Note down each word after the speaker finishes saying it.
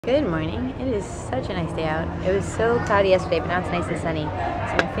Good morning. It is such a nice day out. It was so cloudy yesterday, but now it's nice and sunny. So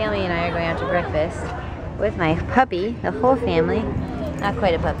my family and I are going out to breakfast with my puppy, the whole family. Not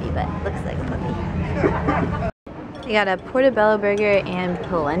quite a puppy, but looks like a puppy. We got a portobello burger and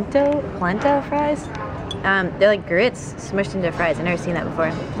polenta fries. They're like grits smushed into fries. I've never seen that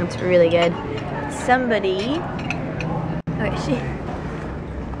before. It's really good. Somebody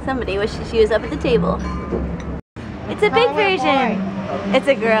wishes she was up at the table. It's a big version. It's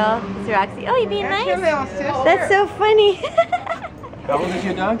a girl. It's Roxy. Oh, you being nice? That's so funny. How old is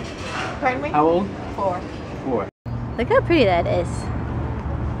your dog? Pardon me? How old? 4. 4. Look how pretty that is.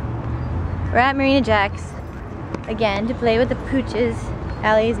 We're at Marina Jack's again to play with the pooches.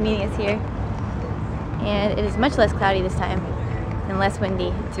 Allie is meeting us here. And it is much less cloudy this time and less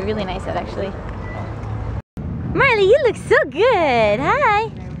windy. It's really nice out actually. Marley, you look so good.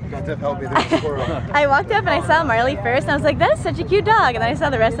 Hi. Got to help me with the squirrel. I walked up and I saw Marley first and I was like, that is such a cute dog. And then I saw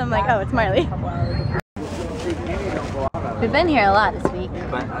the rest and I'm like, oh, it's Marley. We've been here a lot this week.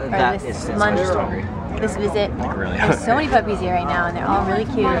 This month. This visit. Really? There's so many puppies here right now and they're all really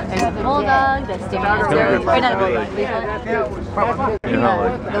cute. There's a bulldog that's staring at Zoey. Or not a bulldog.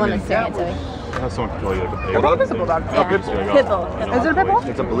 The one that's staring at Zoey. Someone can call you like a I think it's a bulldog. Yeah. Pit bull. Is it a pit bull?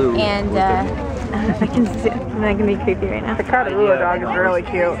 It's a blue. And I don't know if I can zoom. I'm not gonna be creepy right now. The Cardaroo dog is really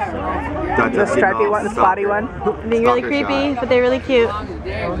cute. The stripy one, the spotty one. Being really creepy, but they're really cute.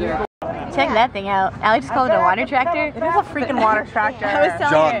 Check that thing out. Allie just called it a water tractor. It is a freaking water tractor. I was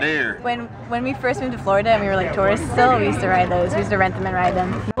telling John her, Deere. when we first moved to Florida and we were like tourists still, we used to ride those. We used to rent them and ride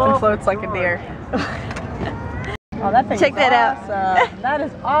them. It floats like a deer. Oh, that thing Check that out. Awesome. That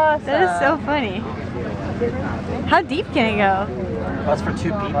is awesome. That is so funny. How deep can it go? That's for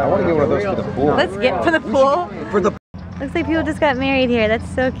 2 people. I want to get one of those for the pool. Let's get for the pool. For the Looks like people just got married here. That's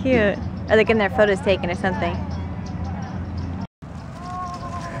so cute. Or they're getting their photos taken or something.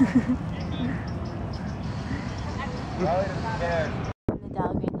 The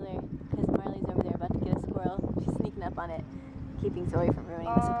dog wrangler, because Marley's over there about to get a squirrel. She's sneaking up on it, keeping Zoey from ruining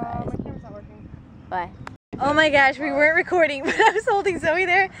the surprise. My camera's not working. Why? Oh my gosh, we weren't recording, but I was holding Zoey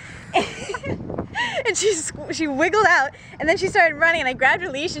there, and she wiggled out, and then she started running, and I grabbed her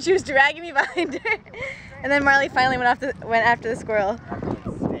leash, and she was dragging me behind her, and then Marley finally went after the squirrel.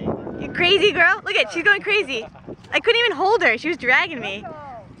 You crazy girl! Look at, she's going crazy. I couldn't even hold her. She was dragging me.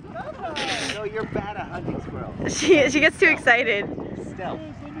 No, you're bad at hunting squirrels. She gets too excited. Stealth.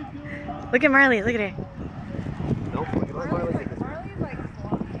 Look at Marley. Look at her. Nope. Let Marley get this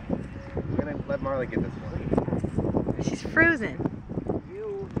one. We're gonna let Marley get this one. She's frozen.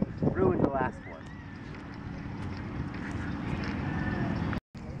 You ruined the last one.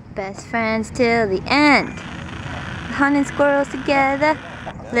 Best friends till the end. Hunting squirrels together,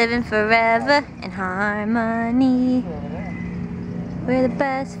 living forever in harmony. We're the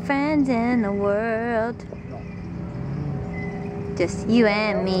best friends in the world. Just you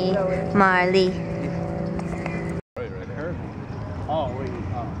and me, Marley.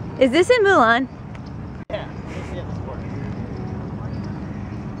 Is this in Mulan? Yeah.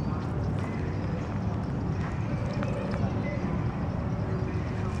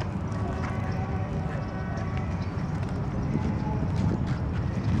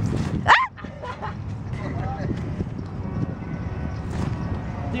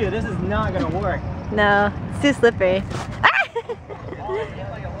 Dude, this is not gonna work. No, it's too slippery.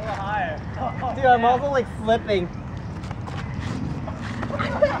 Get like a little higher. Dude, I'm also like flipping.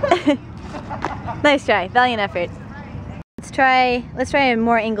 Nice try, valiant effort. Let's try a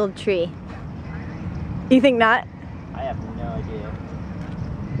more angled tree. You think not? I have no idea.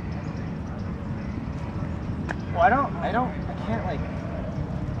 Well, I can't like,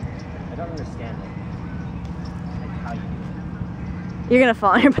 I don't understand it. Like how you do it. You're gonna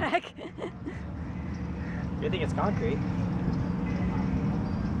fall on your back. You think it's concrete?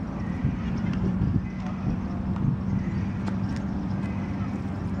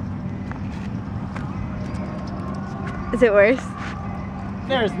 Is it worse?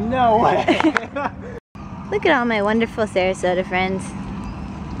 There's no way. Look at all my wonderful Sarasota friends.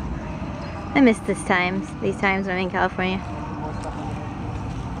 I miss these times when I'm in California.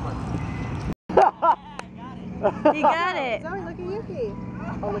 You got it. Zoey, look at Yuki.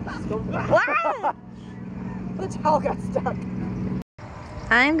 Oh, look, she's going. Wow! The towel got stuck.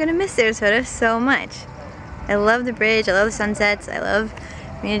 I'm gonna miss Sarasota so much. I love the bridge, I love the sunsets, I love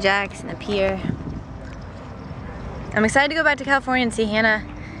Marina Jack's and the pier. I'm excited to go back to California and see Hannah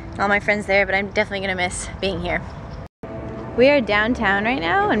and all my friends there, but I'm definitely gonna miss being here. We are downtown right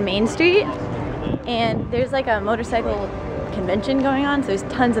now on Main Street, and there's like a motorcycle convention going on, so there's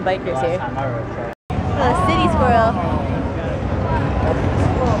tons of bikers here. Little city squirrel.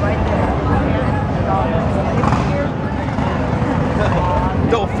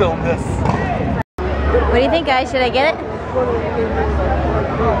 film this. What do you think, guys? Should I get it?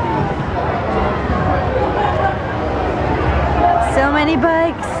 So many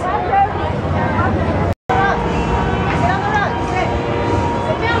bikes.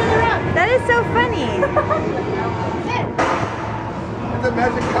 That is so funny. It's a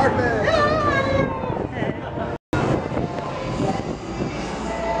magic carpet.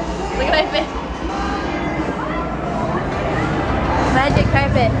 Look at my face. Magic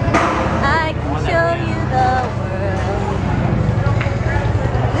carpet. I can show you the world.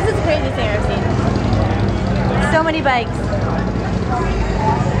 This is the craziest thing I've seen. So many bikes.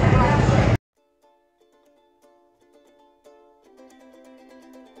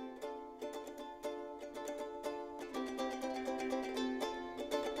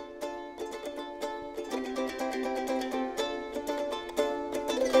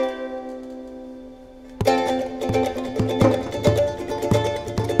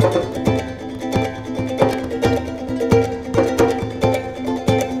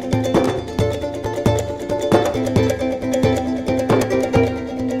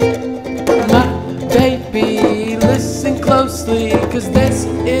 Baby, listen closely, cause this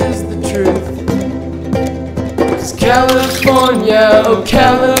is the truth. 'Cause California, oh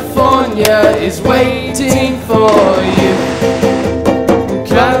California is waiting for you.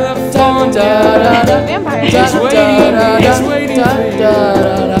 California, Vampires. it's waiting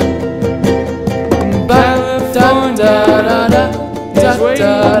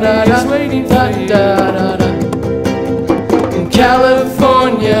for you.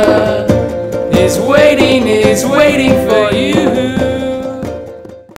 California, is waiting for you.